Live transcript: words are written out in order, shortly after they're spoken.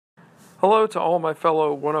Hello to all my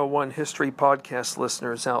fellow 101 History Podcast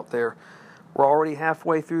listeners out there. We're already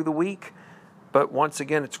halfway through the week, but once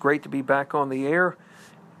again, it's great to be back on the air.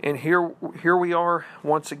 And here we are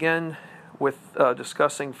once again with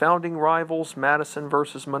discussing founding rivals, Madison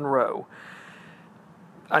versus Monroe.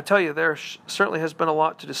 I tell you, there certainly has been a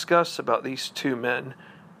lot to discuss about these two men,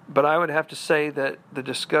 but I would have to say that the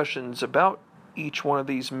discussions about each one of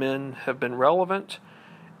these men have been relevant,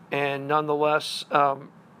 and nonetheless,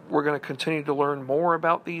 we're going to continue to learn more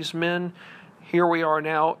about these men. Here we are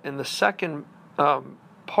now in the second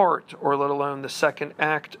part, or let alone the second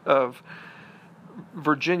act of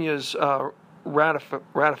Virginia's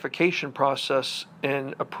ratification process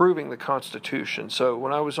in approving the Constitution. So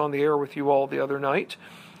when I was on the air with you all the other night,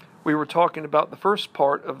 we were talking about the first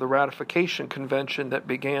part of the ratification convention that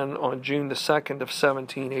began on June the 2nd of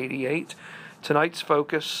 1788. Tonight's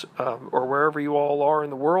focus, or wherever you all are in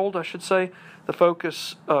the world, I should say, the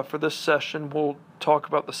focus for this session will talk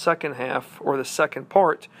about the second half, or the second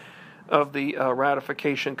part of the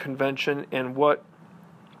ratification convention and what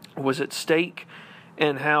was at stake,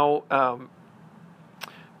 and how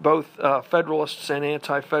both Federalists and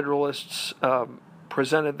Anti-Federalists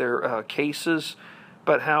presented their cases,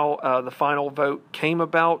 but how the final vote came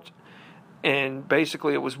about. And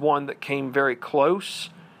basically it was one that came very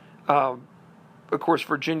close. Of course,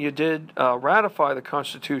 Virginia did ratify the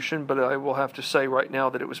Constitution, but I will have to say right now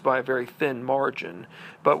that it was by a very thin margin.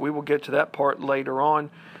 But we will get to that part later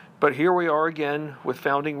on. But here we are again with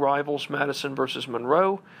founding rivals Madison versus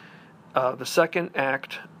Monroe, the second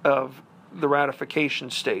act of the ratification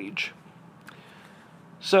stage.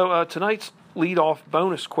 So tonight's lead-off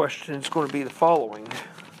bonus question is going to be the following.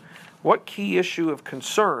 What key issue of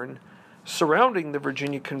concern surrounding the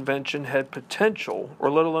Virginia Convention had potential,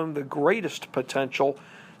 or let alone the greatest potential,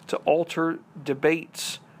 to alter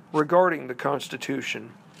debates regarding the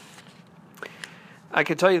Constitution? I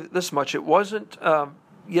can tell you this much. It wasn't,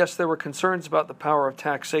 yes, there were concerns about the power of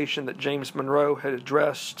taxation that James Monroe had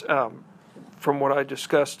addressed from what I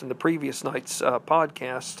discussed in the previous night's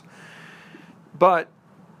podcast, but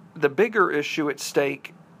the bigger issue at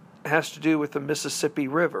stake has to do with the Mississippi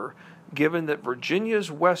River, given that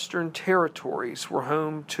Virginia's western territories were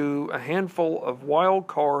home to a handful of wild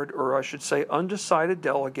card, or I should say undecided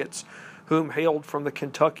delegates, whom hailed from the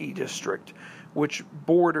Kentucky district, which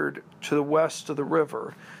bordered to the west of the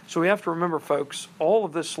river. So we have to remember, folks, all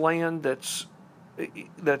of this land that's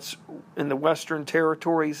in the western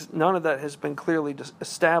territories, none of that has been clearly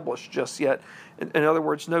established just yet. In other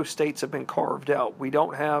words, no states have been carved out. We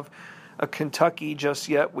don't have a Kentucky just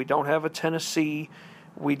yet. We don't have a Tennessee.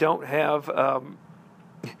 We don't have, I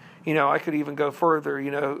could even go further,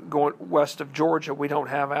 going west of Georgia. We don't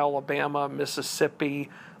have Alabama, Mississippi,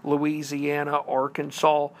 Louisiana,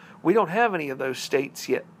 Arkansas. We don't have any of those states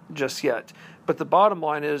just yet. But the bottom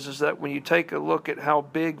line is that when you take a look at how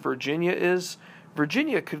big Virginia is,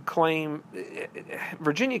 Virginia can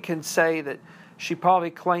say that she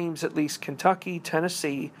probably claims at least Kentucky,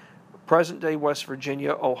 Tennessee, present-day West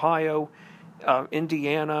Virginia, Ohio,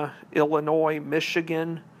 Indiana, Illinois,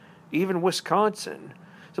 Michigan, even Wisconsin.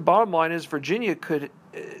 The bottom line is Virginia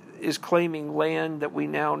is claiming land that we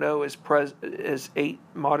now know as 8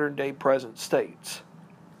 modern-day present states.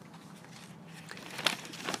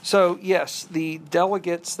 So, yes, the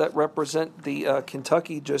delegates that represent the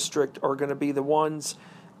Kentucky district are going to be the ones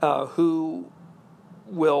who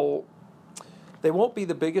they won't be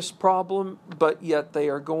the biggest problem, but yet they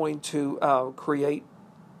are going to create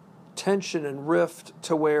tension and rift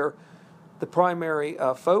to where the primary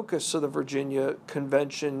focus of the Virginia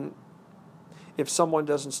Convention, if someone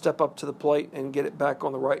doesn't step up to the plate and get it back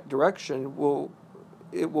on the right direction,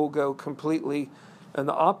 it will go completely in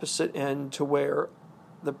the opposite end, to where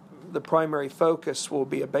the primary focus will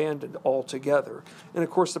be abandoned altogether. And of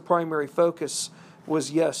course the primary focus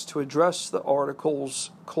was, yes, to address the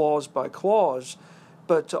articles clause by clause,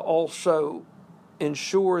 but to also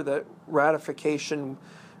ensure that ratification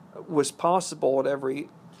was possible at every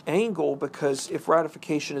angle, because if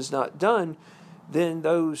ratification is not done, then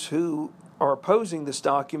those who are opposing this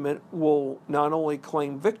document will not only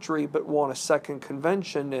claim victory, but want a second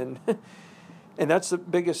convention. And that's the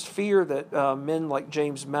biggest fear that men like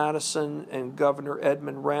James Madison and Governor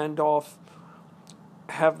Edmund Randolph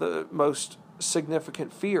have the most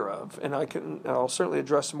significant fear of. And I'll certainly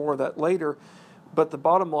address more of that later. But the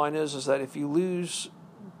bottom line is that if you lose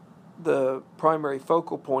the primary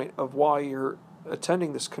focal point of why you're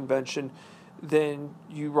attending this convention, then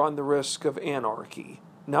you run the risk of anarchy,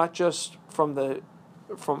 not just from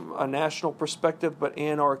a national perspective, but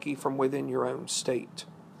anarchy from within your own state.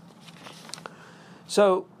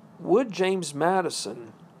 So would James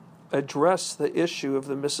Madison address the issue of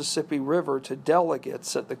the Mississippi River to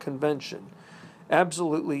delegates at the convention?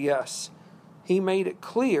 Absolutely yes. He made it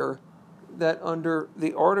clear that under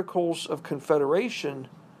the Articles of Confederation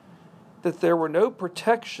that there were no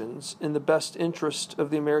protections in the best interest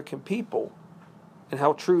of the American people, and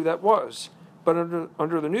how true that was. But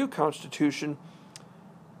under the new Constitution,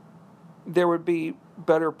 there would be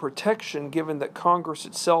better protection given that Congress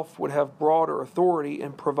itself would have broader authority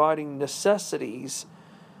in providing necessities,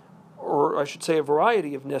 or I should say a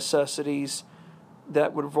variety of necessities,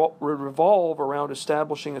 that would revolve around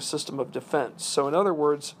establishing a system of defense. So in other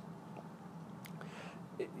words,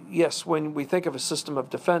 yes, when we think of a system of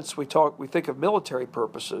defense, we think of military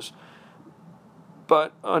purposes.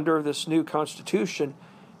 But under this new Constitution,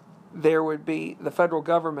 the federal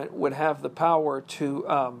government would have the power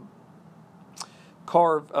to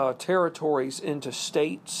carve territories into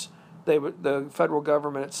states. The federal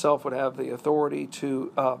government itself would have the authority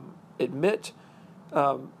to admit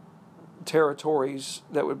territories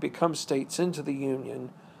that would become states into the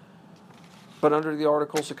Union. But under the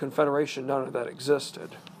Articles of Confederation, none of that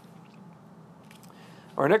existed.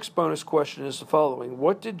 Our next bonus question is the following.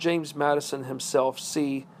 What did James Madison himself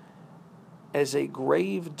see as a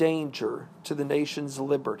grave danger to the nation's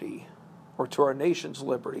liberty, or to our nation's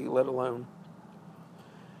liberty, let alone?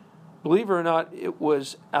 Believe it or not, it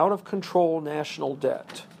was out of control national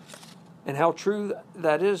debt. And how true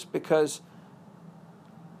that is, because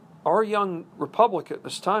our young republic at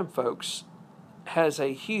this time, folks, has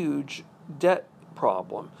a huge debt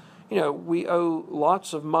problem. We owe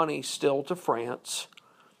lots of money still to France,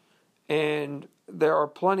 and there are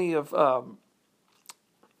plenty of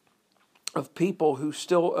people who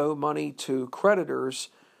still owe money to creditors,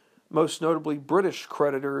 most notably British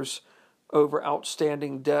creditors, over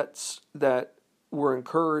outstanding debts that were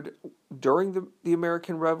incurred during the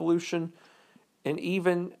American Revolution and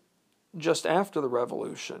even just after the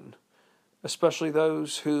Revolution, especially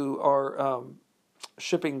those who are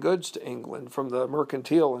shipping goods to England from the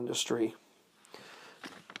mercantile industry.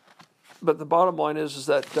 But the bottom line is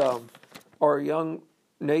that our young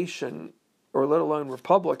nation, or let alone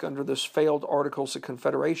republic, under this failed Articles of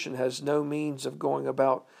Confederation, has no means of going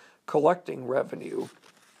about collecting revenue.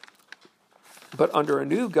 But under a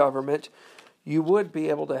new government, you would be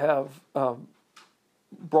able to have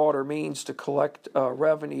broader means to collect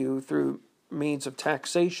revenue through means of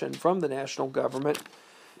taxation from the national government.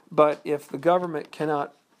 But if the government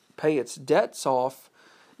cannot pay its debts off,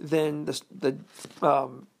 then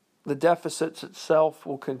the deficits itself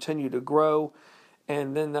will continue to grow,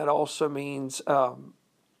 and then that also means a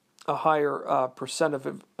higher percent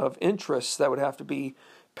of interest that would have to be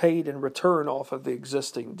paid in return off of the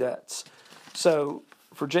existing debts. So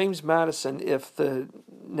for James Madison, if the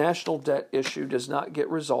national debt issue does not get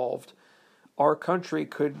resolved, our country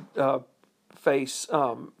could face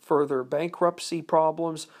further bankruptcy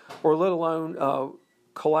problems, or let alone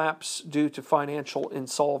collapse due to financial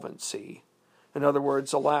insolvency. In other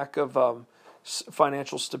words, a lack of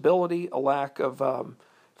financial stability, a lack of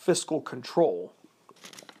fiscal control.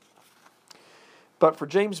 But for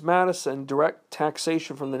James Madison, direct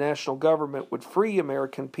taxation from the national government would free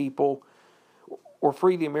American people, or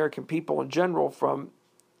free the American people in general, from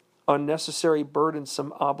unnecessary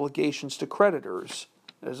burdensome obligations to creditors.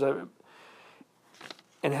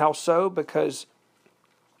 And how so? Because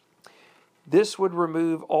this would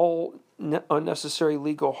remove all unnecessary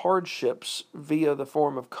legal hardships via the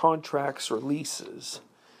form of contracts or leases.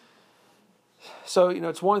 So,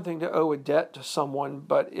 it's one thing to owe a debt to someone,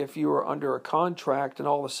 but if you are under a contract and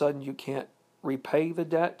all of a sudden you can't repay the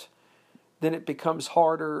debt, then it becomes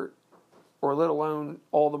harder, or let alone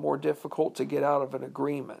all the more difficult, to get out of an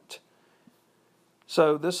agreement.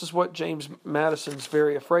 So this is what James Madison's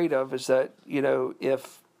very afraid of, is that,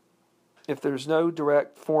 if there's no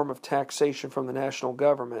direct form of taxation from the national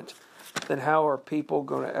government, then how are people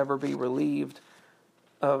going to ever be relieved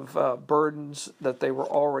of burdens that they were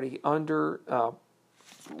already under,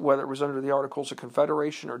 whether it was under the Articles of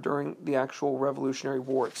Confederation or during the actual Revolutionary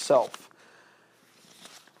War itself?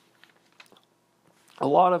 A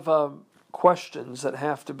lot of questions that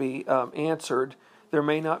have to be answered. There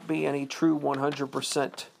may not be any true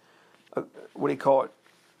 100%,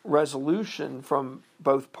 resolution from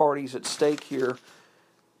both parties at stake here,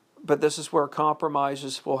 but this is where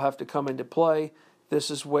compromises will have to come into play. This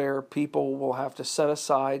is where people will have to set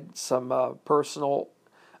aside some personal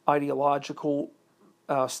ideological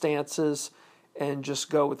stances and just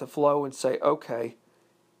go with the flow and say, okay,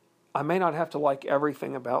 I may not have to like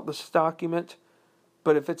everything about this document,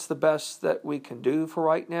 but if it's the best that we can do for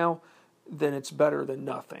right now, then it's better than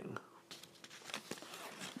nothing.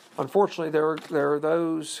 Unfortunately, there are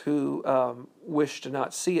those who wish to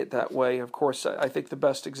not see it that way. Of course, I think the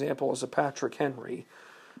best example is a Patrick Henry,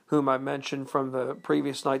 whom I mentioned from the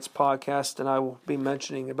previous night's podcast, and I will be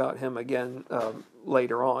mentioning about him again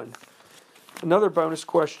later on. Another bonus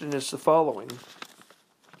question is the following.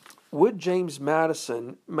 Would James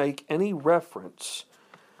Madison make any reference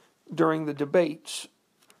during the debates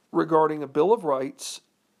regarding a Bill of Rights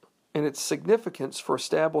and its significance for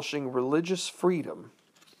establishing religious freedom?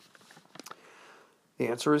 The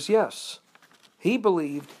answer is yes. He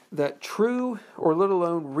believed that true, or let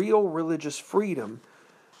alone real, religious freedom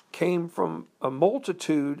came from a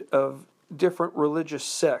multitude of different religious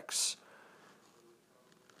sects.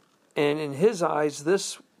 And in his eyes,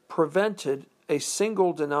 this prevented a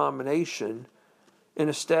single denomination in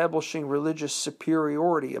establishing religious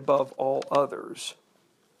superiority above all others.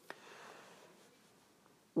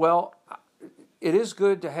 Well, it is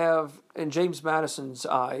good to have, in James Madison's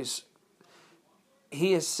eyes,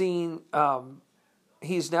 he's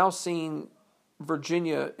now seen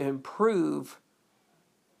Virginia improve.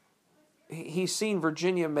 He's seen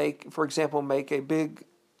Virginia make a big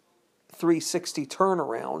 360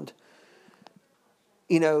 turnaround.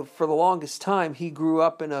 For the longest time, he grew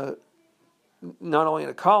up not only in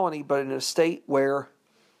a colony, but in a state where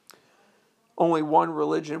only one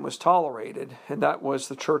religion was tolerated, and that was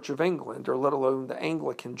the Church of England, or let alone the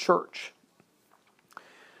Anglican Church.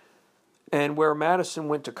 And where Madison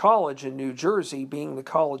went to college in New Jersey, being the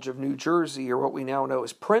College of New Jersey, or what we now know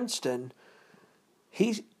as Princeton,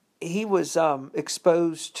 he was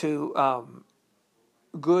exposed to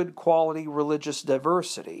good quality religious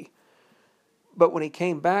diversity. But when he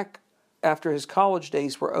came back after his college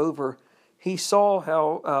days were over, he saw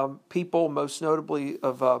how people, most notably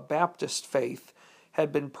of Baptist faith,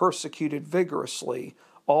 had been persecuted vigorously,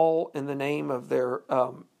 all in the name of their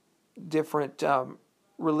different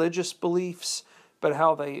religious beliefs, but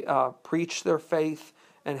how they preached their faith,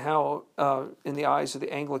 and how, in the eyes of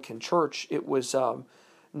the Anglican Church, it was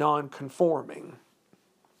non-conforming.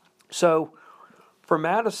 So, for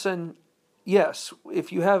Madison, yes,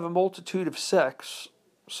 if you have a multitude of sects,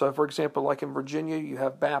 so for example, like in Virginia, you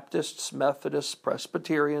have Baptists, Methodists,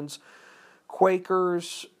 Presbyterians,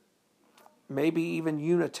 Quakers, maybe even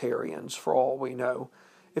Unitarians, for all we know.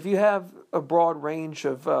 If you have a broad range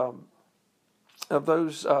of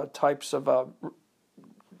those types of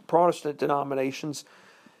Protestant denominations,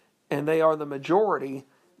 and they are the majority,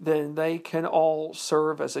 then they can all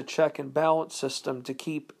serve as a check and balance system to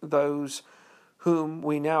keep those whom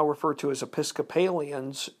we now refer to as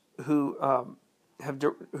Episcopalians, who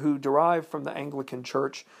derive from the Anglican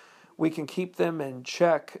Church. We can keep them in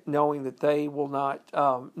check, knowing that they will not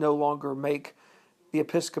no longer make the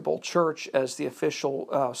Episcopal Church as the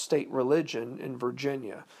official state religion in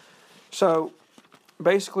Virginia. So,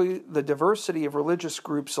 basically, the diversity of religious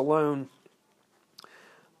groups alone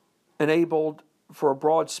enabled for a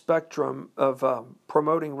broad spectrum of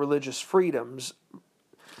promoting religious freedoms,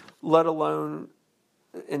 let alone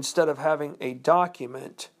instead of having a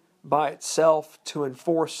document by itself to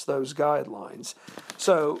enforce those guidelines.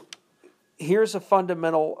 So here's a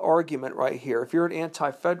fundamental argument right here. If you're an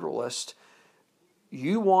anti-federalist,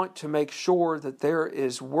 you want to make sure that there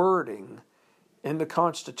is wording in the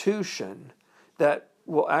Constitution that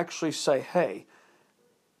will actually say, hey,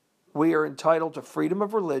 we are entitled to freedom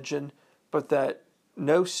of religion, but that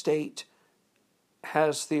no state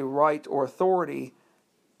has the right or authority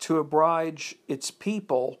to oblige its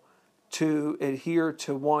people to adhere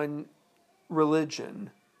to one religion.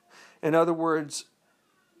 In other words,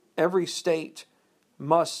 every state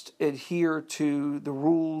must adhere to the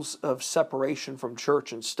rules of separation from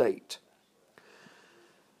church and state.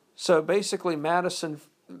 So basically, Madison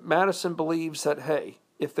believes that, hey,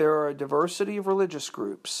 if there are a diversity of religious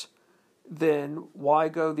groups, then why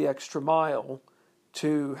go the extra mile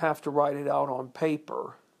to have to write it out on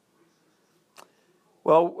paper?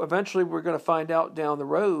 Well, eventually we're going to find out down the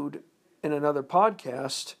road in another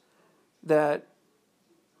podcast that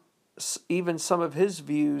even some of his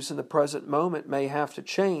views in the present moment may have to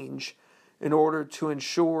change in order to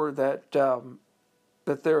ensure that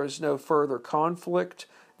that there is no further conflict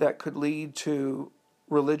that could lead to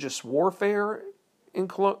religious warfare in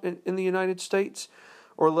the United States,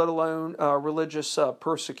 or let alone religious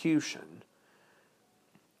persecution.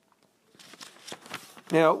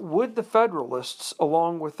 Now, would the Federalists,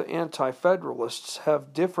 along with the Anti-Federalists,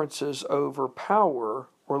 have differences over power,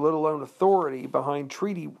 or let alone authority, behind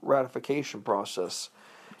treaty ratification process?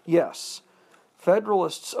 Yes.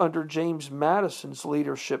 Federalists under James Madison's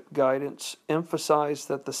leadership guidance emphasized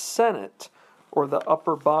that the Senate, or the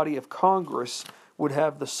upper body of Congress, would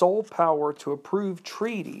have the sole power to approve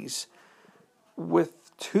treaties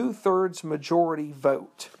with 2/3 majority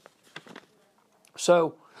vote.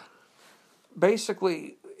 So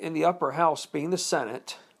basically, in the upper house, being the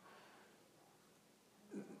Senate,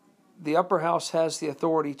 the upper house has the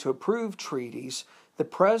authority to approve treaties. The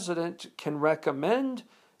president can recommend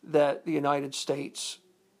that the United States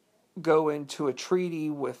go into a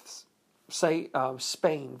treaty with, say,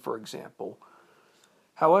 Spain, for example.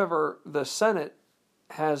 However, the Senate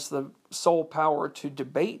has the sole power to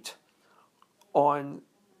debate on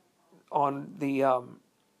the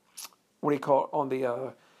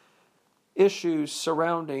issues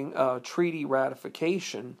surrounding treaty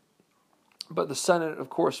ratification. But the Senate, of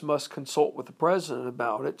course, must consult with the president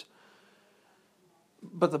about it.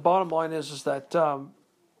 But the bottom line is that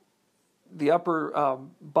the upper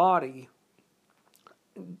body,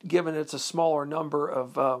 given it's a smaller number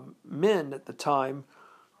of men at the time,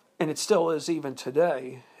 and it still is even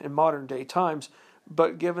today in modern day times,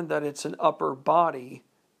 but given that it's an upper body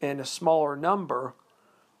and a smaller number,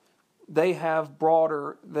 they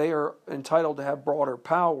are entitled to have broader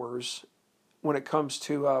powers when it comes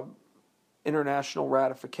to international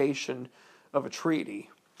ratification of a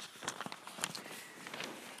treaty.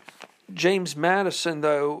 James Madison,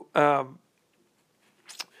 though,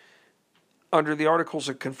 under the Articles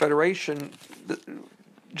of Confederation,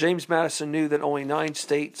 James Madison knew that only 9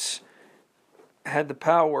 states had the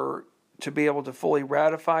power to be able to fully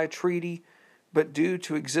ratify a treaty, but due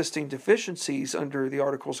to existing deficiencies under the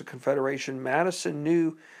Articles of Confederation, Madison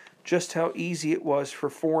knew just how easy it was for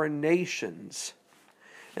foreign nations.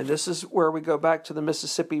 And this is where we go back to the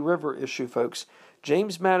Mississippi River issue, folks.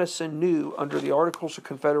 James Madison knew under the Articles of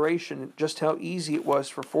Confederation just how easy it was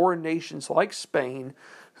for foreign nations like Spain,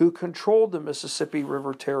 who controlled the Mississippi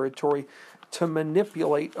River territory, to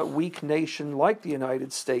manipulate a weak nation like the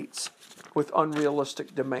United States with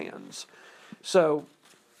unrealistic demands. So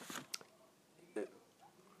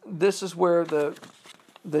this is where the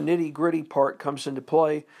nitty-gritty part comes into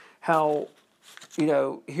play, how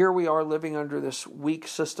here we are living under this weak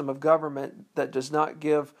system of government that does not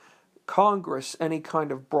give Congress any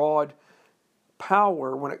kind of broad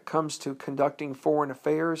power when it comes to conducting foreign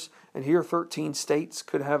affairs. And here 13 states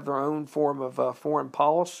could have their own form of foreign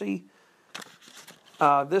policy.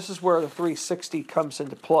 This is where the 360 comes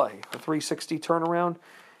into play, the 360 turnaround.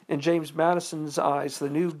 In James Madison's eyes, the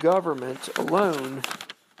new government alone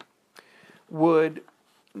would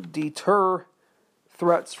deter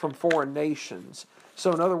threats from foreign nations.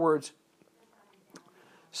 So in other words,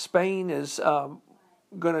 Spain is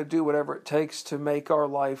going to do whatever it takes to make our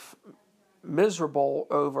life miserable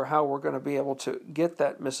over how we're going to be able to get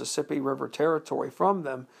that Mississippi River territory from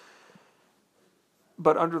them.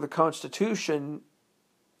 But under the Constitution,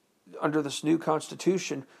 under this new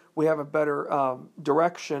Constitution, we have a better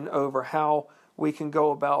direction over how we can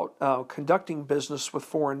go about conducting business with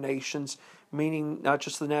foreign nations, meaning not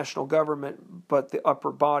just the national government, but the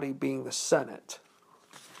upper body being the Senate.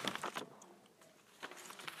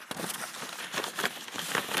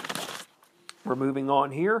 We're moving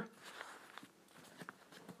on here.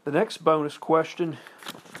 The next bonus question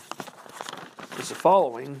is the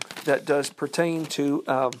following that does pertain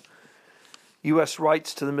to U.S.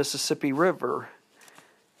 rights to the Mississippi River.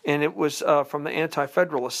 And it was from the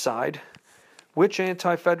Anti-Federalist side. Which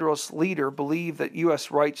Anti-Federalist leader believed that U.S.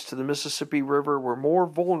 rights to the Mississippi River were more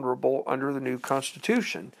vulnerable under the new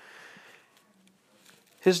Constitution?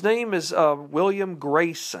 His name is William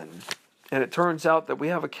Grayson. And it turns out that we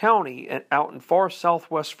have a county out in far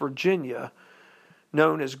southwest Virginia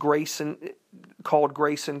known as called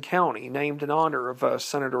Grayson County, named in honor of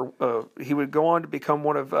Senator. He would go on to become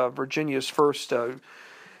one of Virginia's first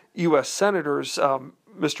U.S. senators,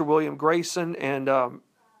 Mr. William Grayson, and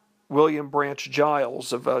William Branch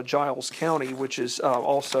Giles of Giles County, which is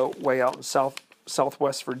also way out in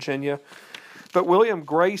southwest Virginia. But William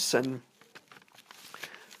Grayson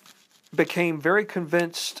became very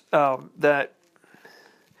convinced that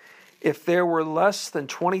if there were less than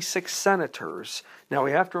 26 senators, now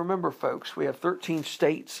we have to remember, folks, we have 13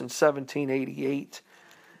 states in 1788.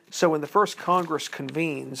 So when the first Congress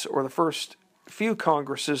convenes, or the first few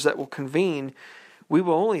Congresses that will convene, we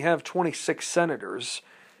will only have 26 senators.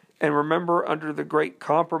 And remember, under the Great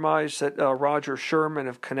Compromise that Roger Sherman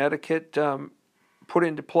of Connecticut put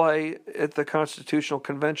into play at the Constitutional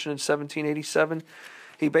Convention in 1787,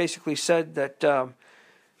 he basically said that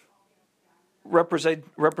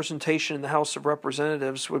representation in the House of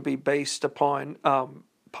Representatives would be based upon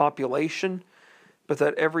population, but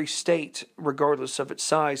that every state, regardless of its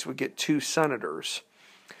size, would get 2 senators.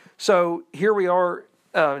 So here we are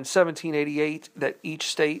in 1788, that each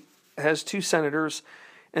state has 2 senators,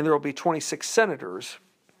 and there will be 26 senators.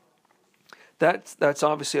 That's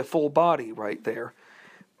obviously a full body right there.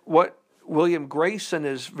 What William Grayson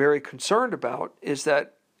is very concerned about is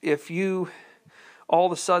that if you all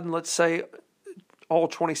of a sudden, let's say, all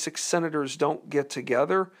 26 senators don't get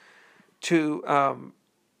together to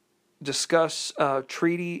discuss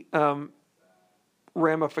treaty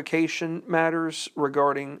ramification matters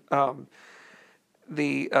regarding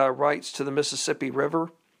the rights to the Mississippi River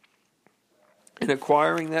and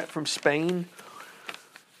acquiring that from Spain.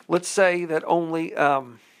 Let's say that only a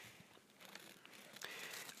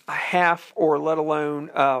half, or let alone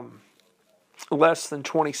less than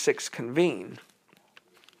 26 convene.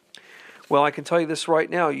 Well, I can tell you this right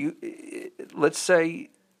now. Let's say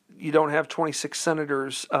you don't have 26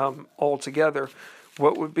 senators altogether.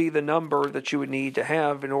 What would be the number that you would need to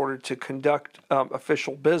have in order to conduct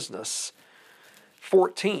official business?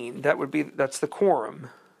 14. That's the quorum,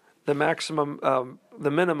 the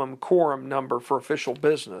minimum quorum number for official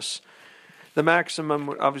business. The maximum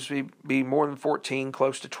would obviously be more than 14,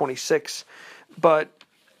 close to 26. But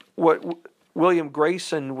what William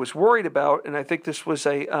Grayson was worried about, and I think this was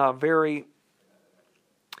a very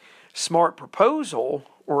smart proposal,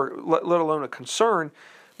 or let alone a concern,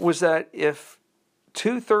 was that if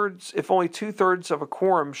only 2/3 of a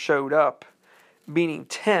quorum showed up, meaning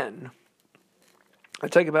 10, I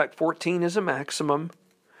take it back, 14 is a maximum,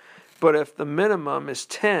 but if the minimum is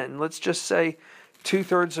 10, let's just say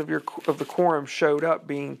 2/3 of the quorum showed up,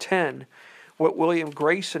 being 10. What William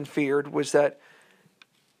Grayson feared was that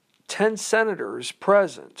 10 senators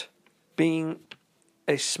present, being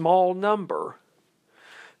a small number,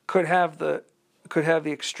 could have the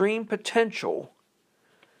extreme potential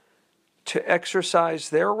to exercise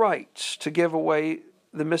their rights to give away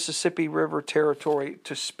the Mississippi River territory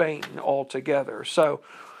to Spain altogether. So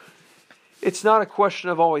it's not a question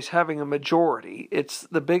of always having a majority. It's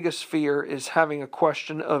the biggest fear is having a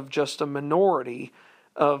question of just a minority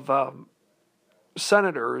of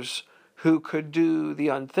senators who could do the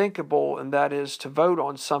unthinkable, and that is to vote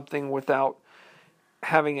on something without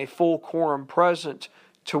having a full quorum present,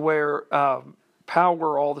 to where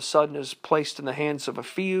power all of a sudden is placed in the hands of a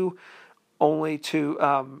few, only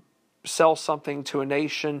to sell something to a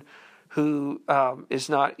nation who is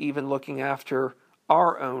not even looking after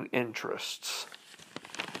our own interests.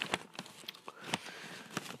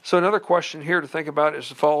 So another question here to think about is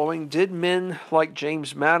the following. Did men like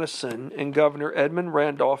James Madison and Governor Edmund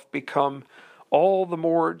Randolph become all the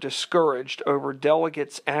more discouraged over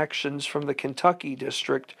delegates' actions from the Kentucky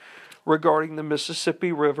district regarding the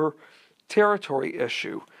Mississippi River territory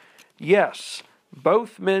issue? Yes.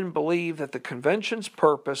 Both men believe that the convention's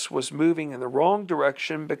purpose was moving in the wrong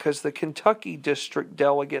direction because the Kentucky district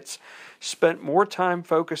delegates spent more time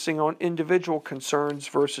focusing on individual concerns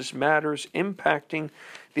versus matters impacting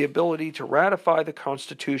the ability to ratify the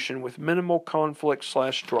Constitution with minimal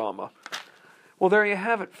conflict/drama. Well, there you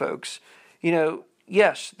have it, folks.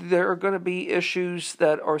 Yes, there are going to be issues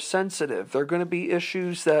that are sensitive. There are going to be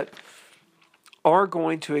issues that are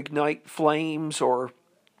going to ignite flames or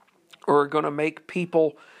are going to make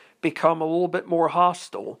people become a little bit more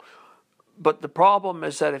hostile. But the problem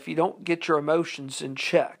is that if you don't get your emotions in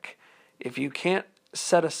check, if you can't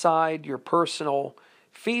set aside your personal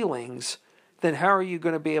feelings, then how are you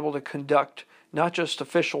going to be able to conduct not just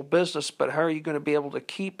official business, but how are you going to be able to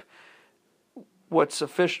keep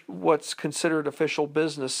what's considered official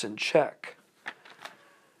business in check?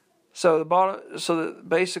 So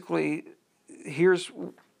here's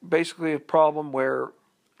basically a problem where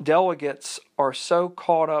delegates are so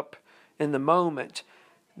caught up in the moment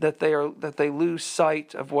that they lose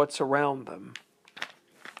sight of what's around them.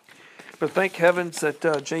 But thank heavens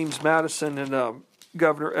that James Madison and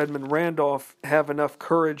Governor Edmund Randolph have enough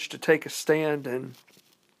courage to take a stand and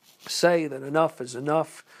say that enough is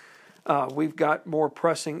enough. We've got more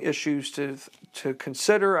pressing issues to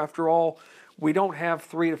consider. After all, we don't have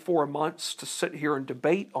 3 to 4 months to sit here and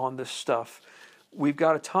debate on this stuff. We've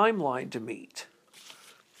got a timeline to meet.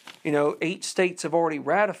 8 states have already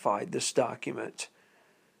ratified this document,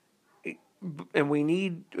 and we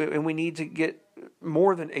need to get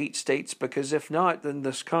more than 8 states, because if not, then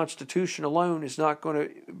this Constitution alone is not going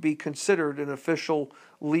to be considered an official,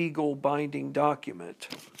 legal, binding document.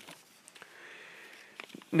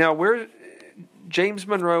 Now, where James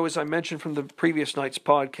Monroe, as I mentioned from the previous night's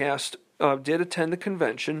podcast, did attend the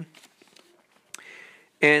convention.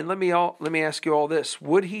 And let me ask you all this.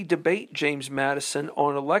 Would he debate James Madison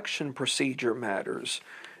on election procedure matters?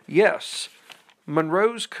 Yes.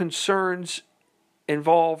 Monroe's concerns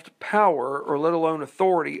involved power, or let alone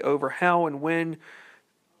authority, over how and when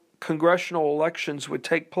congressional elections would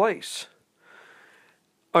take place.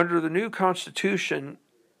 Under the new Constitution,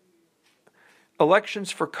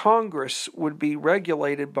 elections for Congress would be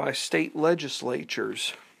regulated by state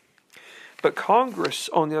legislatures. But Congress,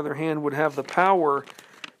 on the other hand, would have the power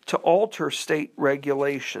to alter state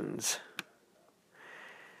regulations.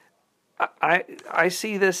 I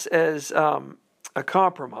see this as a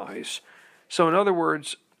compromise. So in other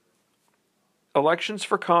words, elections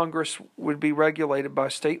for Congress would be regulated by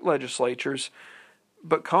state legislatures,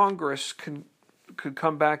 but Congress could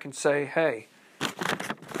come back and say, hey,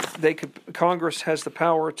 Congress has the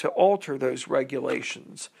power to alter those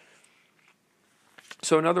regulations.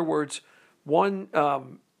 So in other words, one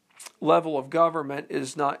level of government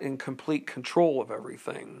is not in complete control of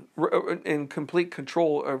everything, in complete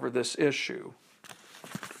control over this issue.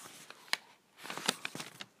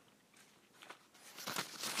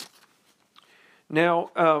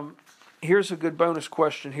 Now, here's a good bonus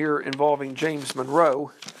question here involving James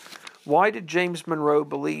Monroe. Why did James Monroe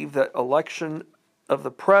believe that election of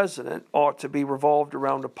the president ought to be revolved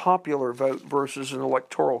around a popular vote versus an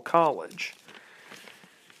electoral college?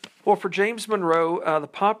 Well, for James Monroe, the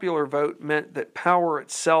popular vote meant that power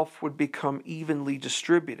itself would become evenly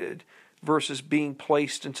distributed versus being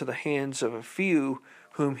placed into the hands of a few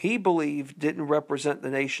whom he believed didn't represent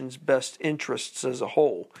the nation's best interests as a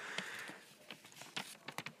whole.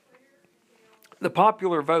 The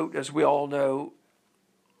popular vote, as we all know,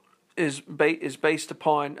 is based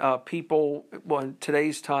upon people, in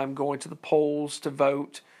today's time, going to the polls to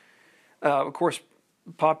vote. Of course,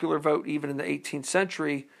 popular vote, even in the 18th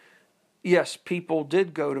century, yes, people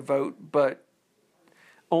did go to vote, but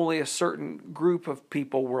only a certain group of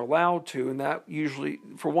people were allowed to, and that usually,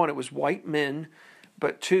 for one, it was white men,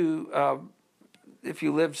 but two, if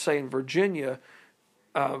you lived, say, in Virginia,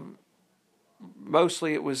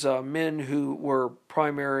 mostly it was men who were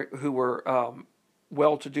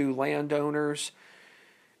well-to-do landowners,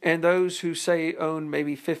 and those who, say, owned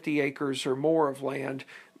maybe 50 acres or more of land,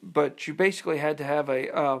 but you basically had to have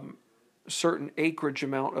a certain acreage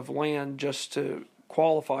amount of land just to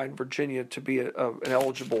qualify in Virginia to be an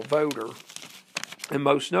eligible voter. And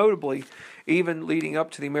most notably, even leading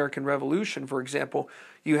up to the American Revolution, for example,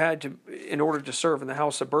 you had to, in order to serve in the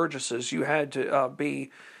House of Burgesses, you had to be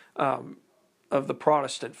of the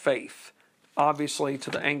Protestant faith, obviously to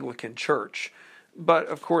the Anglican Church. But,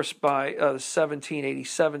 of course, by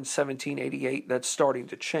 1787, 1788, that's starting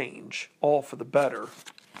to change, all for the better.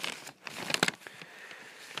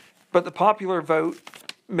 But the popular vote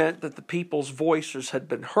meant that the people's voices had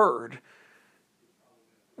been heard,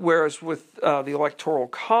 whereas with the Electoral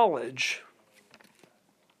College,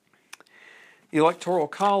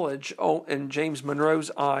 in James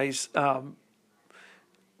Monroe's eyes,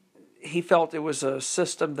 he felt it was a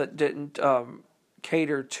system that didn't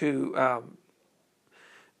cater to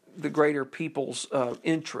the greater people's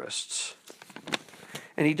interests.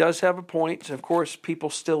 And he does have a point. Of course, people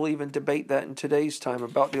still even debate that in today's time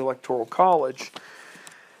about the Electoral College.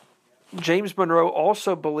 James Monroe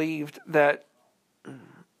also believed that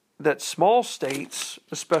small states,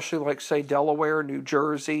 especially like, say, Delaware, New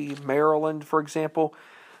Jersey, Maryland, for example,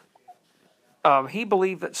 he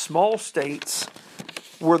believed that small states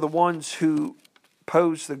were the ones who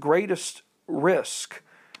posed the greatest risk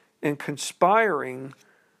in conspiring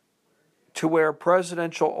to where a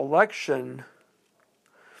presidential election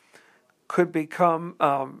could become,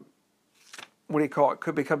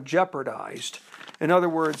 could become jeopardized. In other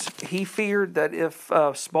words, he feared that if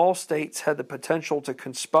small states had the potential to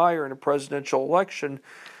conspire in a presidential election,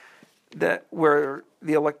 that where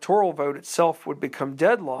the electoral vote itself would become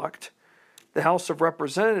deadlocked, the House of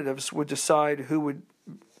Representatives would decide who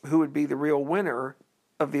would be the real winner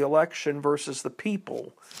of the election versus the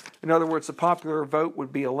people. In other words, the popular vote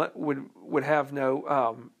would have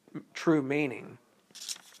no true meaning.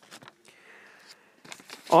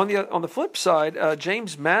 On the flip side,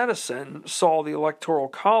 James Madison saw the Electoral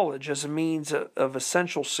College as a means of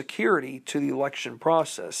essential security to the election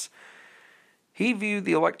process. He viewed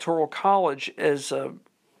the Electoral College as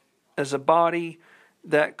a body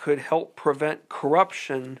that could help prevent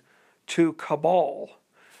corruption to cabal.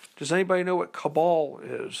 Does anybody know what cabal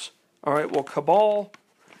is? All right, well, cabal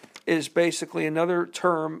is basically another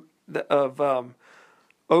term of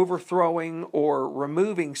overthrowing or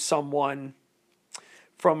removing someone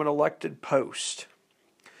from an elected post.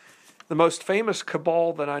 The most famous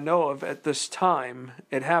cabal that I know of at this time,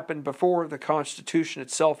 it happened before the Constitution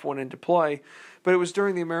itself went into play, but it was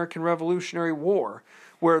during the American Revolutionary War,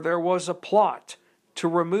 where there was a plot to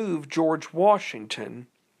remove George Washington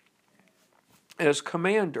as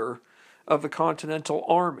commander of the Continental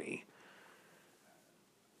Army.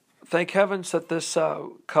 thank heavens that this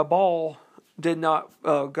cabal did not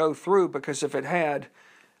go through, because if it had,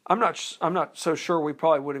 I'm not so sure we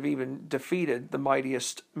probably would have even defeated the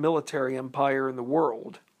mightiest military empire in the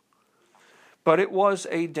world. But it was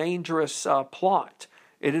a dangerous plot.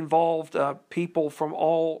 It involved people from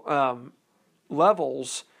all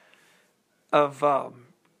levels of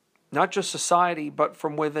not just society, but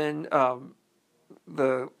from within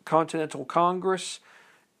the Continental Congress,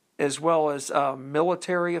 as well as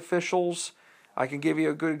military officials. I can give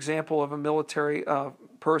you a good example of a military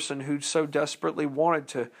person who so desperately wanted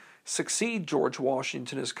to succeed George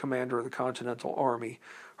Washington as commander of the Continental Army,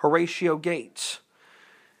 Horatio Gates.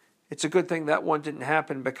 It's a good thing that one didn't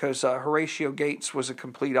happen, because Horatio Gates was a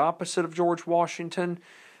complete opposite of George Washington.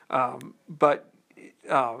 But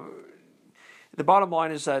the bottom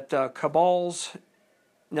line is that cabals,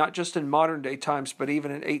 not just in modern day times, but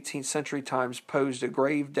even in 18th century times, posed a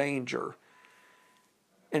grave danger.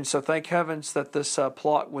 And so thank heavens that this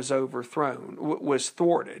plot was overthrown, was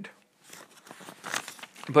thwarted.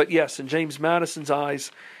 But yes, in James Madison's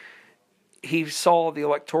eyes, he saw the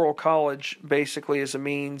Electoral College basically as a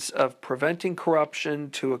means of preventing corruption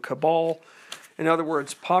to a cabal. In other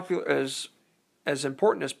words, as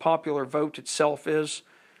important as popular vote itself is,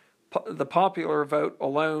 the popular vote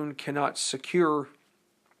alone cannot secure,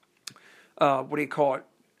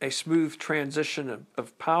 a smooth transition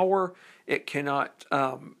of power. It cannot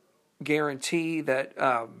guarantee that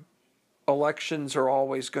elections are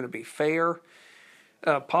always going to be fair.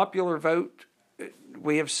 Popular vote,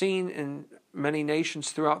 we have seen in many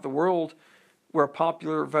nations throughout the world where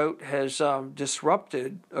popular vote has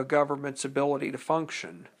disrupted a government's ability to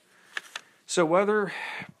function. So whether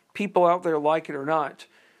people out there like it or not,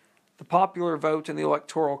 the popular vote and the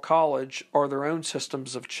Electoral College are their own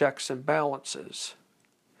systems of checks and balances.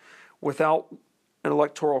 Without an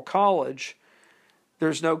Electoral College,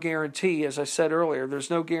 there's no guarantee, as I said earlier, there's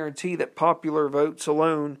no guarantee that popular votes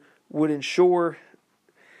alone would ensure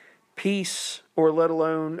peace, or let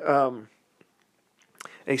alone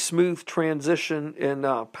a smooth transition in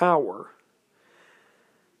power.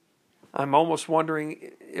 I'm almost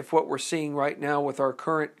wondering if what we're seeing right now with our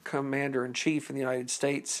current commander-in-chief in the United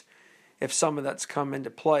States, if some of that's come into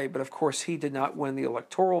play. But of course, he did not win the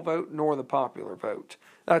electoral vote nor the popular vote.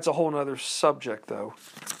 That's a whole other subject, though.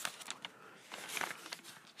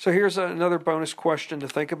 So here's another bonus question to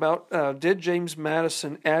think about. Did James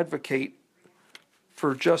Madison advocate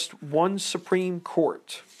for just one Supreme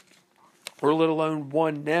Court, or let alone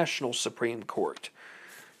one national Supreme Court,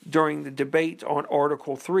 during the debate on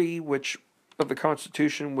Article 3 of the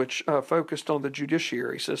Constitution, which focused on the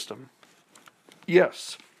judiciary system?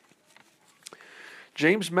 Yes.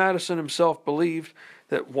 James Madison himself believed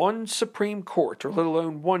that one Supreme Court, or let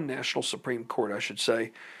alone one national Supreme Court, I should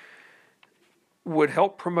say, would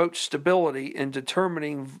help promote stability in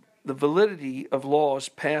determining the validity of laws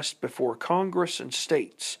passed before Congress and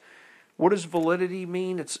states. What does validity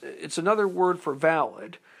mean? It's another word for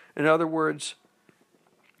valid. In other words,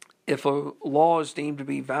 if a law is deemed to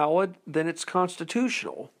be valid, then it's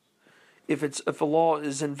constitutional. If a law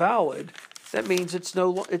is invalid, that means it's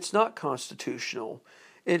not constitutional.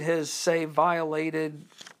 It has, say, violated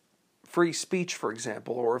free speech, for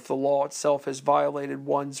example, or if the law itself has violated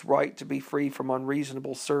one's right to be free from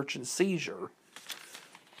unreasonable search and seizure.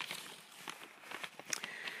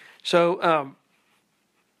 So,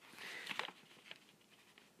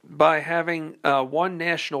 by having one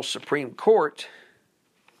national Supreme Court,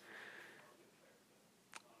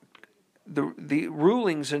 the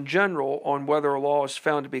rulings in general on whether a law is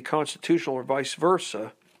found to be constitutional or vice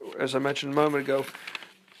versa, as I mentioned a moment ago,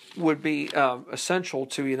 would be essential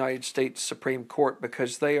to the United States Supreme Court,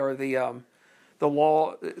 because they are the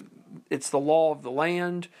law. It's the law of the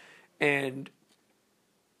land, and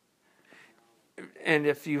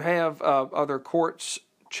if you have other courts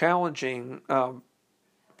challenging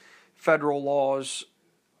federal laws,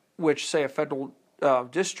 which, say, a federal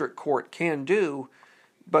district court can do,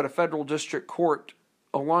 but a federal district court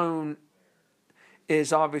alone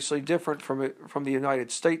is obviously different from the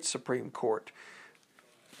United States Supreme Court.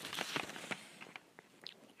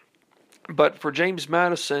 But for James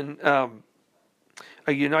Madison,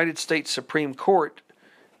 a United States Supreme Court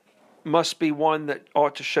must be one that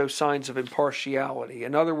ought to show signs of impartiality.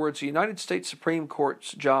 In other words, the United States Supreme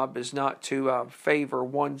Court's job is not to favor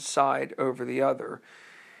one side over the other.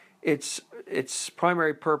 Its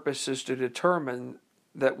primary purpose is to determine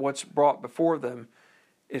that what's brought before them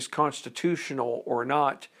is constitutional or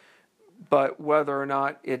not, but whether or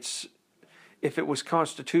not if it was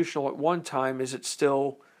constitutional at one time, is it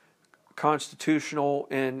still constitutional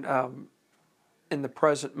in the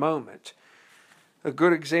present moment? A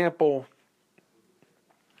good example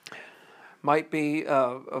might be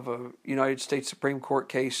of a United States Supreme Court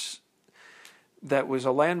case that was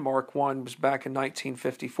a landmark one, was back in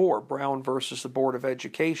 1954, Brown versus the Board of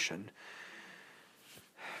Education.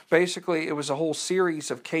 Basically, it was a whole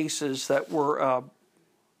series of cases that were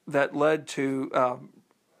that led to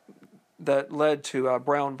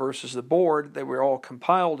Brown versus the Board. They were all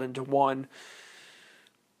compiled into one.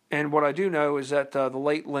 And what I do know is that the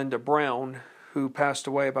late Linda Brown, who passed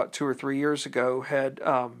away about 2 or 3 years ago, had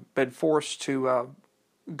been forced to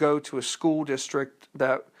go to a school district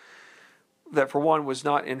that for one was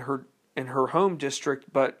not in her home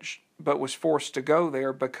district, but was forced to go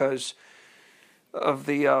there because of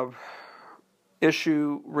the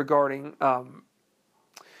issue regarding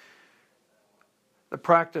the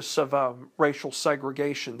practice of racial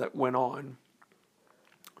segregation that went on.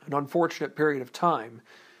 An unfortunate period of time.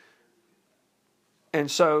 And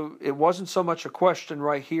so it wasn't so much a question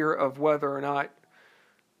right here of whether or not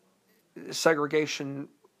segregation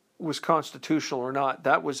was constitutional or not.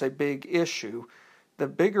 That was a big issue. The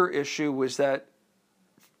bigger issue was that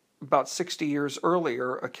about 60 years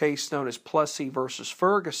earlier, a case known as Plessy versus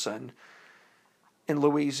Ferguson in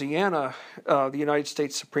Louisiana, the United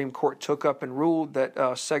States Supreme Court took up and ruled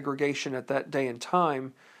that segregation at that day and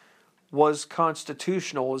time was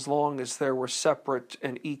constitutional as long as there were separate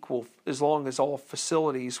and equal, as long as all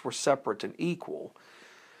facilities were separate and equal.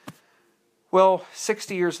 Well,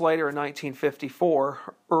 60 years later in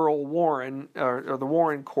 1954, Earl Warren, or the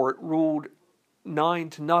Warren Court, ruled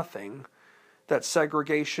 9-0 that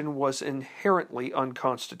segregation was inherently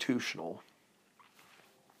unconstitutional.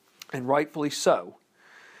 And rightfully so.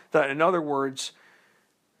 That, in other words,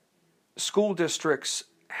 school districts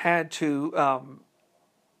had to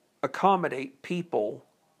accommodate people,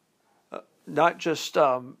 not just,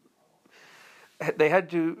 they had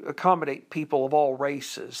to accommodate people of all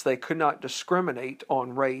races. They could not discriminate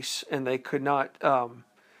on race, and they could not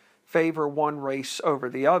favor one race over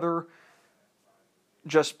the other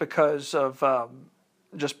just because of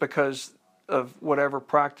whatever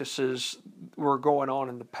practices were going on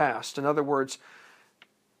in the past. In other words,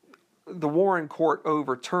 the Warren Court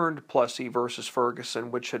overturned Plessy versus Ferguson,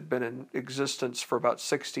 which had been in existence for about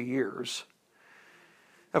 60 years.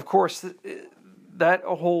 Of course, that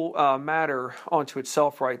whole matter onto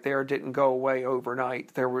itself right there didn't go away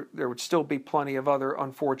overnight. There would still be plenty of other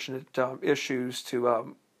unfortunate issues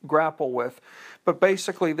to grapple with. But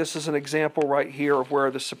basically, this is an example right here of where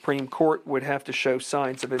the Supreme Court would have to show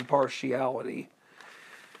signs of impartiality.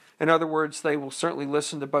 In other words, they will certainly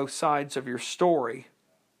listen to both sides of your story,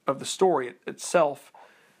 of the story itself,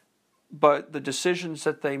 but the decisions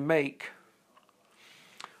that they make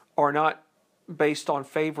are not based on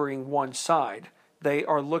favoring one side. They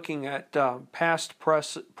are looking at past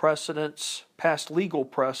precedents, past legal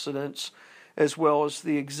precedents, as well as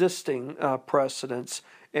the existing precedents,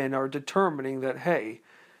 and are determining that, hey,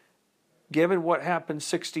 given what happened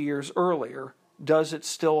 60 years earlier, does it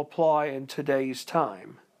still apply in today's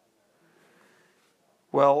time?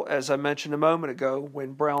 Well, as I mentioned a moment ago,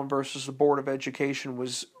 when Brown versus the Board of Education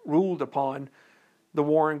was ruled upon, the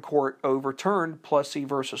Warren Court overturned Plessy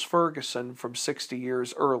versus Ferguson from 60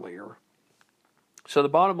 years earlier. So the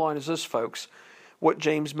bottom line is this, folks. What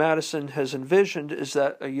James Madison has envisioned is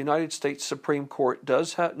that a United States Supreme Court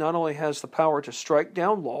does not only has the power to strike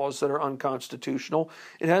down laws that are unconstitutional,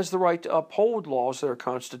 it has the right to uphold laws that are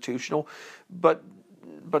constitutional, but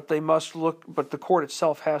they must look. But the court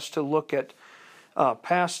itself has to look at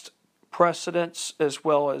past precedents as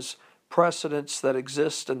well as precedents that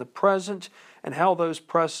exist in the present, and how those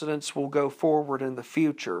precedents will go forward in the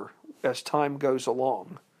future as time goes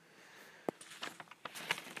along.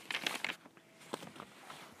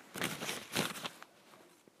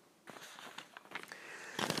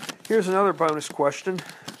 Here's another bonus question.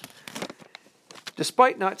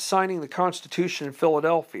 Despite not signing the Constitution in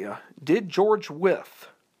Philadelphia, did George Wythe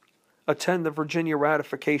attend the Virginia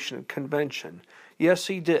Ratification Convention? Yes,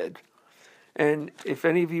 he did. And if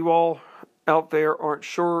any of you all out there aren't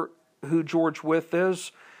sure who George Wythe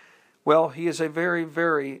is, well, he is a very,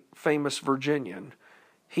 very famous Virginian.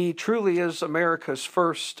 He truly is America's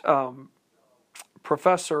first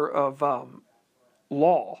professor of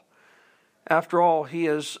law. After all, he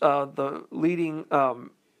is the leading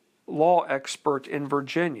law expert in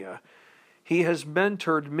Virginia. He has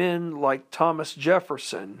mentored men like Thomas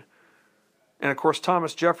Jefferson. And of course,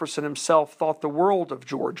 Thomas Jefferson himself thought the world of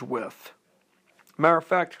George Wythe. Matter of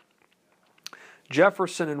fact,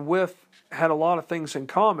 Jefferson and Wythe had a lot of things in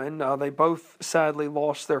common. They both sadly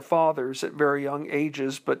lost their fathers at very young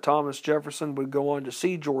ages, but Thomas Jefferson would go on to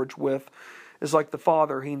see George Wythe as like the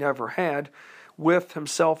father he never had. Wythe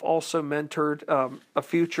himself also mentored a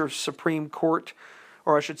future Supreme Court,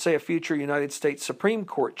 or I should say a future United States Supreme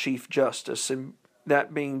Court Chief Justice, and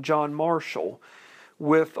that being John Marshall.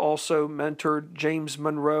 Wythe also mentored James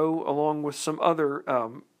Monroe, along with some other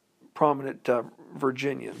prominent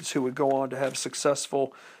Virginians who would go on to have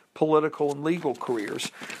successful political and legal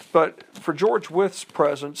careers. But for George Wythe's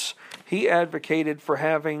presence, he advocated for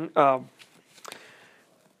having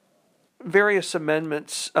various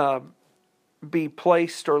amendments be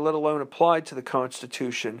placed or let alone applied to the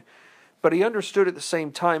Constitution. But he understood at the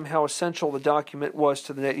same time how essential the document was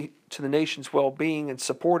to the nation's well-being and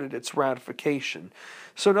supported its ratification.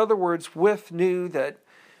 So in other words, Wythe knew that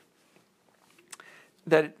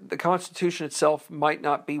the Constitution itself might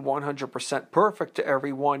not be 100% perfect to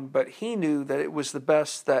everyone, but he knew that it was the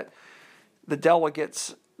best that the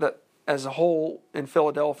delegates that as a whole in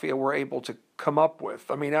Philadelphia were able to come up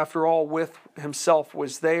with. I mean, after all, Wythe himself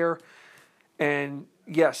was there, and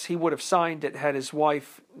yes, he would have signed it had his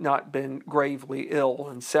wife not been gravely ill,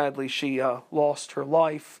 and sadly she lost her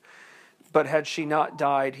life. But had she not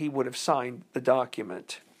died, he would have signed the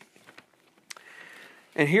document.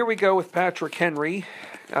 And here we go with Patrick Henry.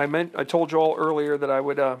 I told you all earlier that I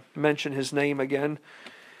would mention his name again.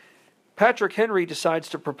 Patrick Henry decides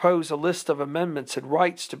to propose a list of amendments and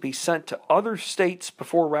rights to be sent to other states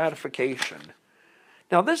before ratification.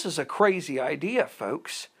 Now, this is a crazy idea,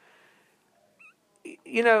 folks.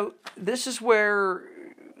 You know, this is where,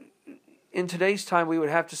 in today's time, we would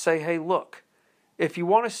have to say, hey, look, if you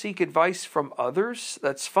want to seek advice from others,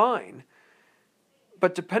 that's fine.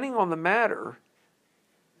 But depending on the matter,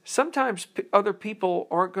 sometimes other people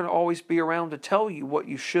aren't going to always be around to tell you what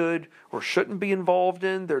you should or shouldn't be involved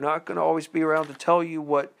in. They're not going to always be around to tell you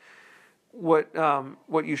what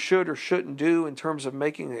you should or shouldn't do in terms of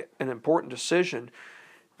making an important decision.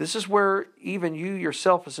 This is where even you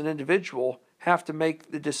yourself as an individual have to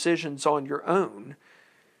make the decisions on your own.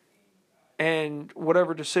 And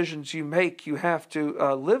whatever decisions you make, you have to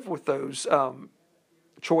live with those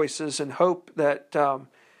choices and hope that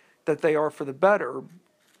they are for the better.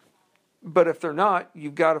 But if they're not,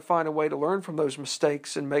 you've got to find a way to learn from those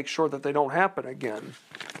mistakes and make sure that they don't happen again.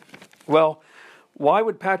 Well, why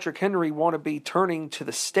would Patrick Henry want to be turning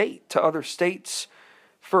to other states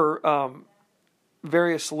for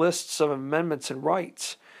various lists of amendments and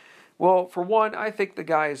rights? Well, for one, I think the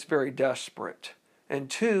guy is very desperate. And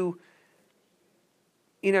two,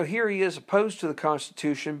 you know, here he is opposed to the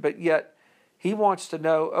Constitution, but yet he wants to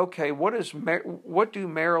know, okay, what do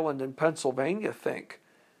Maryland and Pennsylvania think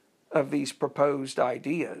of these proposed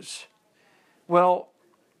ideas? Well,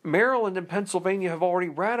 Maryland and Pennsylvania have already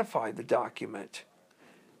ratified the document.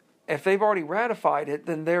 If they've already ratified it,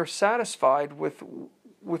 then they're satisfied with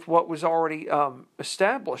what was already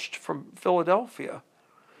established from Philadelphia.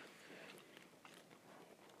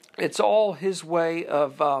 It's all his way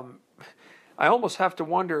of... I almost have to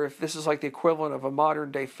wonder if this is like the equivalent of a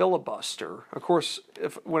modern-day filibuster. Of course,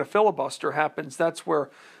 when a filibuster happens, that's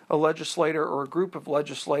where a legislator or a group of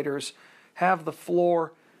legislators have the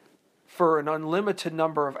floor for an unlimited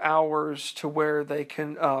number of hours to where they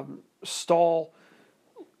can stall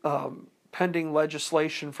pending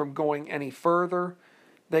legislation from going any further.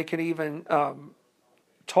 They can even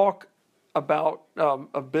talk about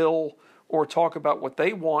a bill or talk about what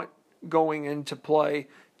they want going into play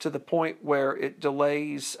to the point where it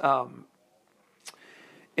delays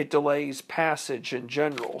passage in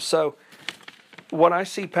general. So what I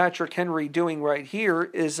see Patrick Henry doing right here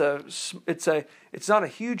is it's not a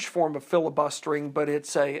huge form of filibustering, but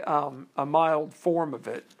it's a mild form of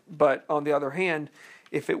it. But on the other hand,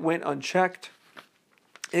 if it went unchecked,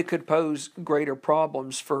 it could pose greater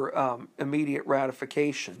problems for immediate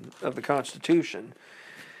ratification of the Constitution.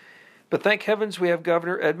 But thank heavens we have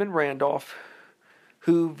Governor Edmund Randolph,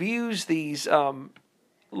 who views these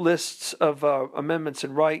lists of amendments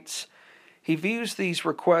and rights. He views these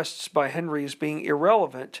requests by Henry as being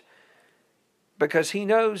irrelevant because he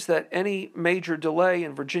knows that any major delay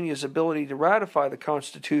in Virginia's ability to ratify the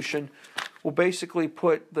Constitution will basically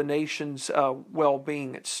put the nation's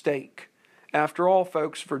well-being at stake. After all,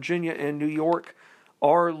 folks, Virginia and New York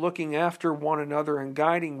are looking after one another and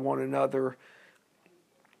guiding one another.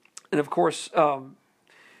 And of course,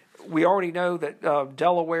 we already know that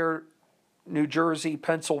Delaware, New Jersey,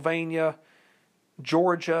 Pennsylvania,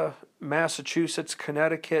 Georgia, Massachusetts,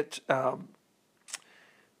 Connecticut,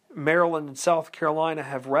 Maryland, and South Carolina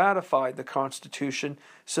have ratified the Constitution.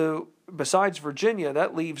 So besides Virginia,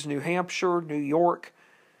 that leaves New Hampshire, New York,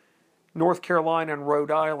 North Carolina, and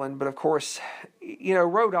Rhode Island. But of course, you know,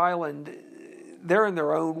 Rhode Island, they're in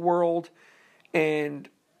their own world, and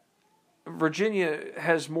Virginia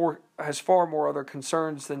has more, has far more other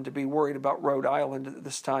concerns than to be worried about Rhode Island at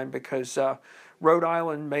this time, because Rhode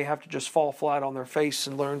Island may have to just fall flat on their face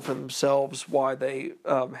and learn for themselves why they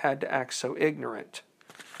had to act so ignorant.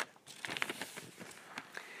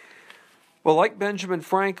 Well, like Benjamin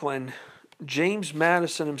Franklin, James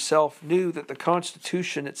Madison himself knew that the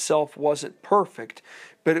Constitution itself wasn't perfect,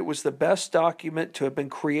 but it was the best document to have been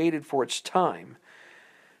created for its time.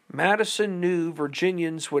 Madison knew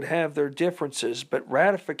Virginians would have their differences, but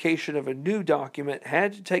ratification of a new document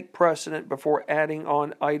had to take precedent before adding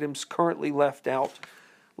on items currently left out,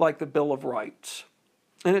 like the Bill of Rights.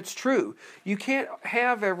 And it's true, you can't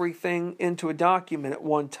have everything into a document at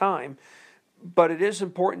one time, but it is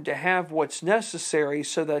important to have what's necessary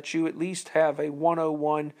so that you at least have a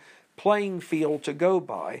 101 playing field to go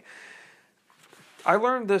by. I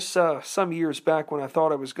learned this some years back when I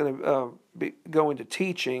thought I was going to go into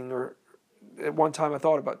teaching, or at one time I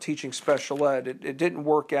thought about teaching special ed. It didn't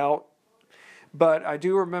work out, but I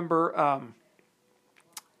do remember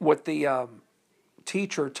what the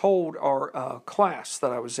teacher told our class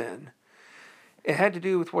that I was in. It had to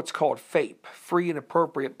do with what's called FAPE, Free and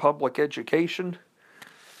Appropriate Public Education.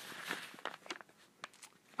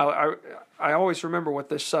 I always remember what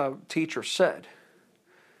this teacher said.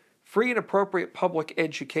 Free and appropriate public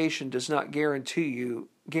education does not guarantee you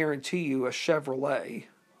a Chevrolet,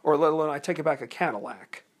 or let alone, I take it back, a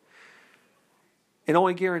Cadillac. It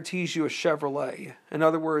only guarantees you a Chevrolet. In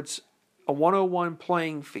other words, a 101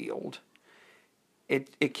 playing field.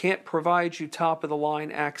 It can't provide you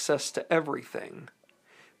top-of-the-line access to everything,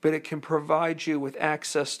 but it can provide you with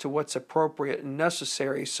access to what's appropriate and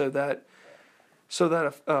necessary so that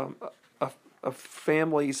a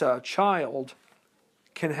family's child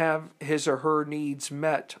can have his or her needs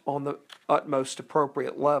met on the utmost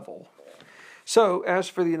appropriate level. So, as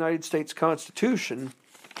for the United States Constitution,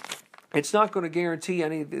 it's not going to guarantee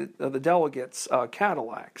any of the delegates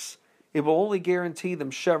Cadillacs. It will only guarantee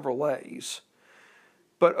them Chevrolets.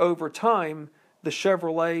 But over time, the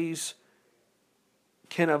Chevrolets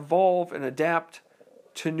can evolve and adapt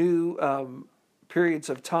to new periods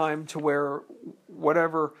of time, to where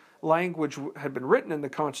whatever language had been written in the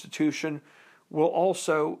Constitution will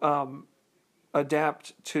also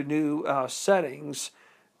adapt to new settings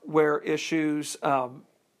where issues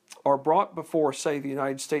are brought before, say, the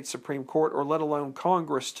United States Supreme Court, or let alone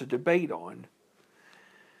Congress, to debate on.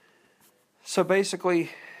 So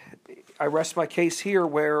basically, I rest my case here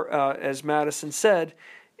where, as Madison said,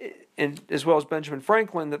 and as well as Benjamin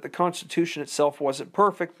Franklin, that the Constitution itself wasn't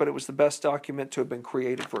perfect, but it was the best document to have been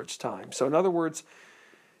created for its time. So in other words,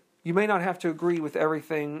 you may not have to agree with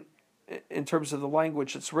everything in terms of the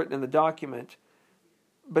language that's written in the document,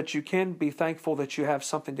 but you can be thankful that you have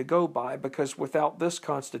something to go by, because without this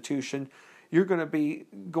Constitution, you're going to be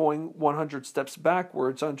going 100 steps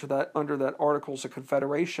backwards under that Articles of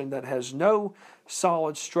Confederation that has no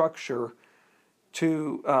solid structure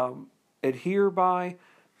to adhere by,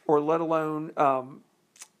 or let alone, or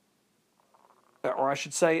I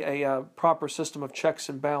should say, a proper system of checks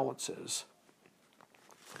and balances.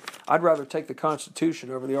 I'd rather take the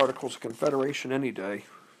Constitution over the Articles of Confederation any day.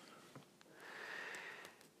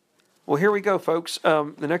 Well, here we go, folks.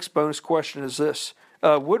 The next bonus question is this.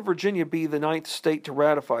 Would Virginia be the 9th state to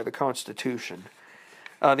ratify the Constitution?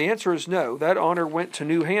 The answer is no. That honor went to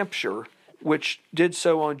New Hampshire, which did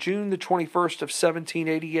so on June the 21st of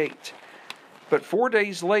 1788. But 4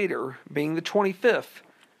 days later, being the 25th,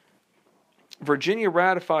 Virginia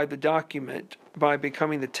ratified the document by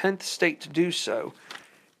becoming the 10th state to do so.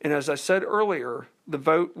 And as I said earlier, the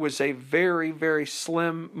vote was a very, very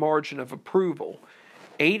slim margin of approval,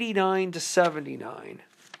 89 to 79.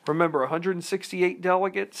 Remember, 168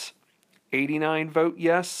 delegates, 89 vote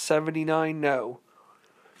yes, 79 no.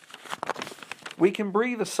 We can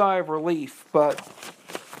breathe a sigh of relief, but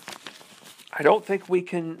I don't think we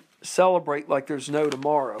can celebrate like there's no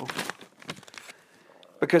tomorrow.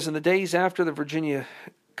 Because in the days after the Virginia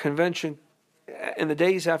Convention, in the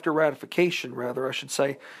days after ratification, rather, I should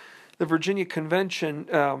say, the Virginia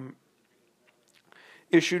Convention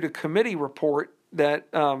issued a committee report that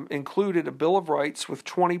included a Bill of Rights with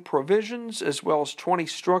 20 provisions as well as 20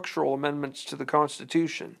 structural amendments to the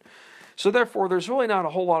Constitution. So therefore, there's really not a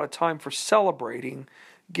whole lot of time for celebrating,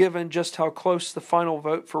 given just how close the final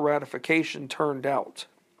vote for ratification turned out.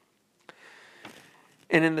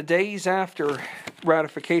 And in the days after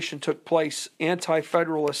ratification took place,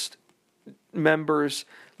 anti-federalist members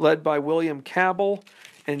led by William Cabell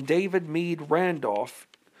and David Meade Randolph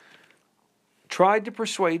tried to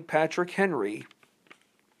persuade Patrick Henry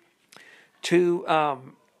to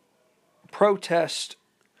protest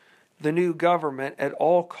the new government at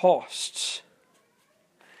all costs.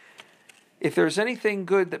 If there's anything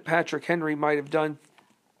good that Patrick Henry might have done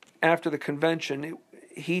after the convention,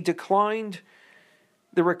 he declined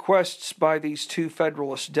the requests by these two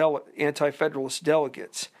anti-federalist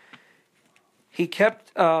delegates. He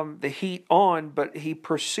kept the heat on, but he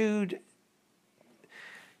pursued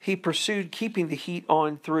keeping the heat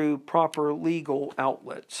on through proper legal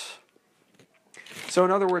outlets. So,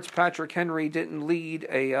 in other words, Patrick Henry didn't lead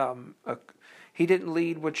he didn't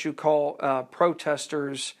lead what you call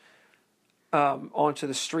protesters onto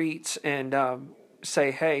the streets and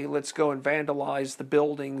say, hey, let's go and vandalize the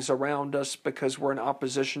buildings around us because we're in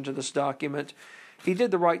opposition to this document. He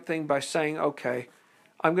did the right thing by saying, okay,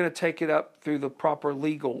 I'm going to take it up through the proper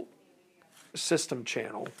legal system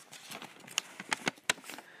channel.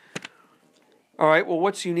 All right, well,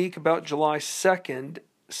 what's unique about July 2nd,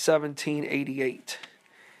 1788?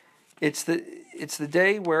 It's the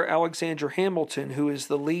day where Alexander Hamilton, who is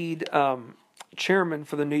the lead chairman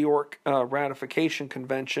for the New York Ratification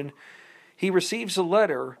Convention, he receives a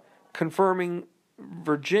letter confirming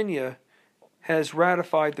Virginia has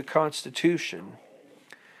ratified the Constitution.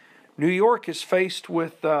 New York is faced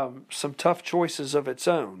with some tough choices of its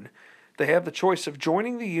own. They have the choice of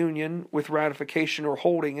joining the Union with ratification or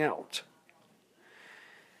holding out.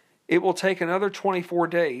 It will take another 24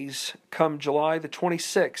 days, come July the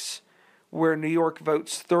 26th, where New York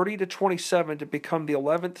votes 30-27 to become the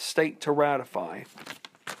 11th state to ratify.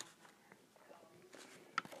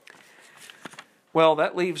 Well,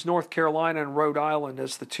 that leaves North Carolina and Rhode Island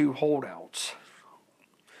as the two holdouts.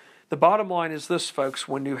 The bottom line is this, folks.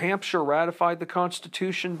 When New Hampshire ratified the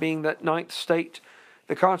Constitution, being that 9th state,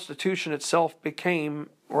 the Constitution itself became,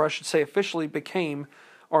 or I should say officially became,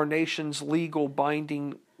 our nation's legal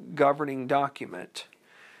binding governing document.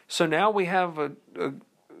 So now we have a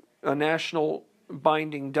national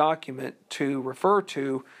binding document to refer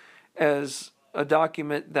to as a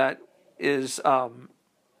document that is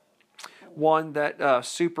one that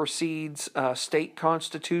supersedes state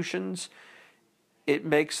constitutions. It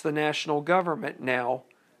makes the national government now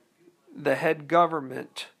the head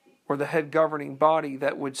government or the head governing body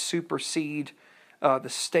that would supersede the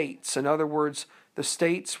states. In other words, the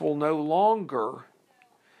states will no longer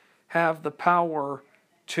have the power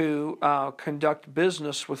to conduct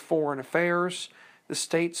business with foreign affairs. The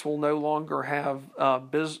states will no longer have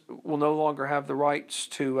the rights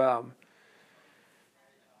to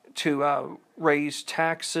raise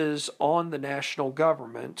taxes on the national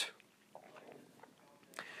government.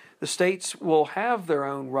 The states will have their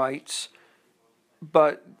own rights,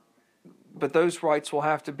 but those rights will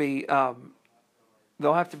have to be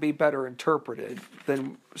they'll have to be better interpreted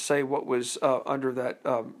than, say, what was under that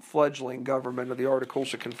fledgling government of the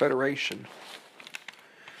Articles of Confederation.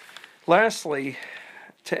 Lastly,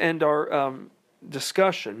 to end our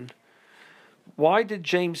discussion, why did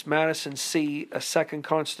James Madison see a second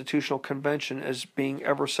constitutional convention as being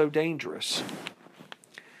ever so dangerous?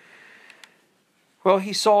 Well,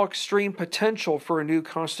 he saw extreme potential for a new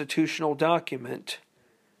constitutional document.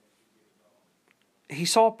 He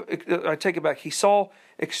saw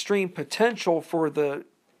extreme potential for the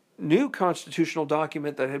new constitutional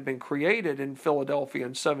document that had been created in Philadelphia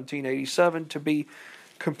in 1787 to be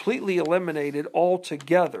completely eliminated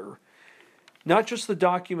altogether. Not just the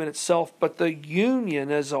document itself, but the Union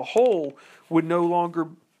as a whole would no longer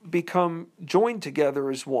become joined together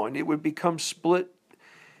as one. It would become split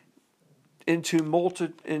into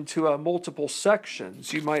multiple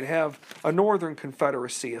sections. You might have a Northern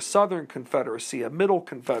Confederacy, a Southern Confederacy, a Middle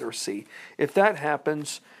Confederacy. If that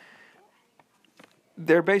happens,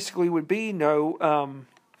 there basically would be no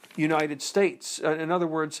United States. In other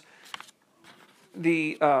words,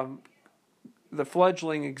 the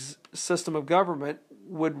fledgling system of government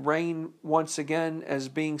would reign once again as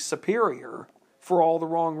being superior for all the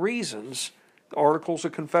wrong reasons. The Articles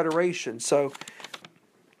of Confederation. So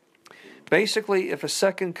basically, if a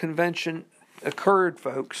second convention occurred,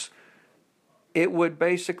 folks, it would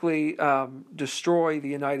basically destroy the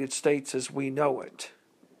United States as we know it.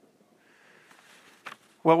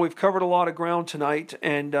 Well, we've covered a lot of ground tonight,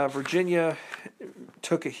 and Virginia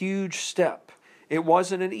took a huge step. It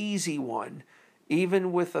wasn't an easy one.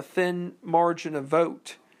 Even with a thin margin of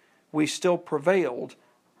vote, we still prevailed,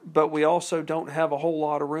 but we also don't have a whole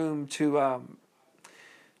lot of room to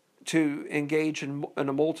engage in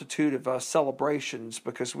a multitude of celebrations,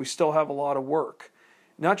 because we still have a lot of work.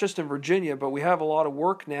 Not just in Virginia, but we have a lot of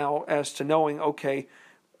work now as to knowing, okay,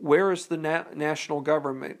 where is the national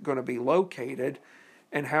government going to be located,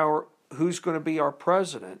 and who's going to be our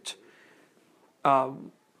president?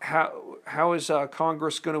 How is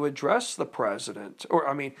Congress going to address the president? Or,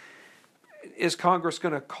 I mean, is Congress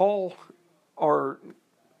going to call our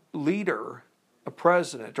leader, a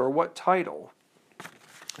president, or what title.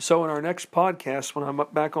 So in our next podcast, when I'm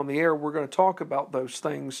back on the air, we're going to talk about those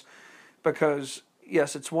things because,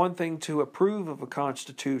 yes, it's one thing to approve of a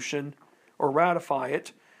constitution or ratify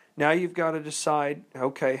it. Now you've got to decide,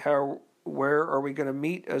 okay, where are we going to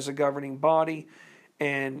meet as a governing body,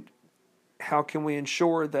 and how can we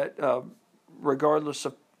ensure that regardless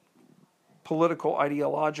of political,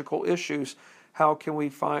 ideological issues, how can we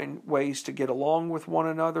find ways to get along with one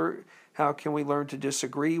another? How can we learn to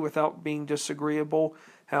disagree without being disagreeable?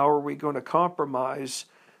 How are we going to compromise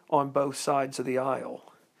on both sides of the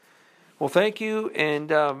aisle? Well, thank you,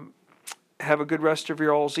 and have a good rest of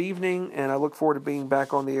your all's evening, and I look forward to being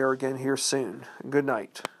back on the air again here soon. Good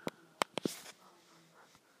night.